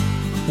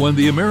When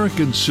the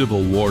American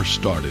Civil War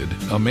started,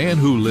 a man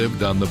who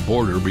lived on the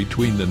border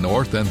between the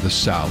North and the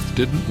South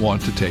didn't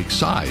want to take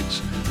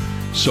sides.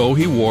 So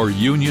he wore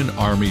Union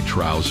Army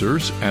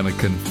trousers and a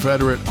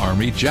Confederate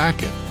Army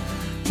jacket.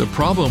 The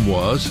problem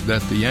was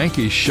that the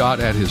Yankees shot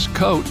at his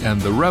coat and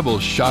the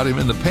rebels shot him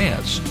in the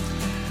pants.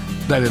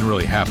 That didn't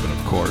really happen,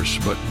 of course,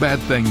 but bad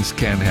things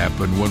can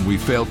happen when we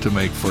fail to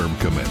make firm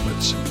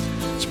commitments.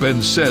 It's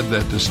been said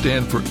that to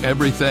stand for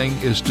everything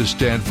is to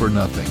stand for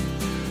nothing.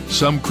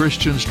 Some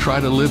Christians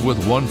try to live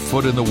with one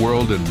foot in the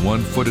world and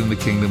one foot in the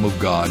kingdom of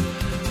God,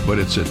 but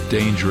it's a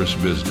dangerous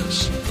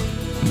business.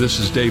 This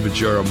is David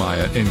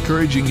Jeremiah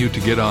encouraging you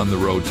to get on the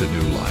road to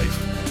new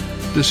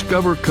life.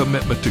 Discover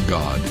commitment to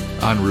God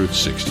on Route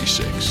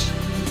 66.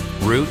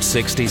 Route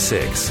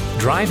 66,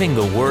 driving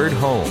the word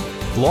home.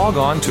 Log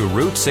on to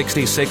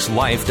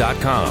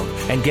Route66Life.com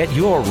and get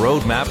your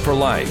roadmap for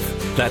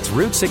life. That's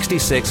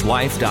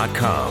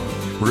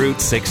Route66Life.com. Route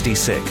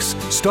 66.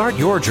 Start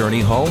your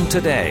journey home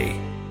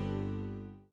today.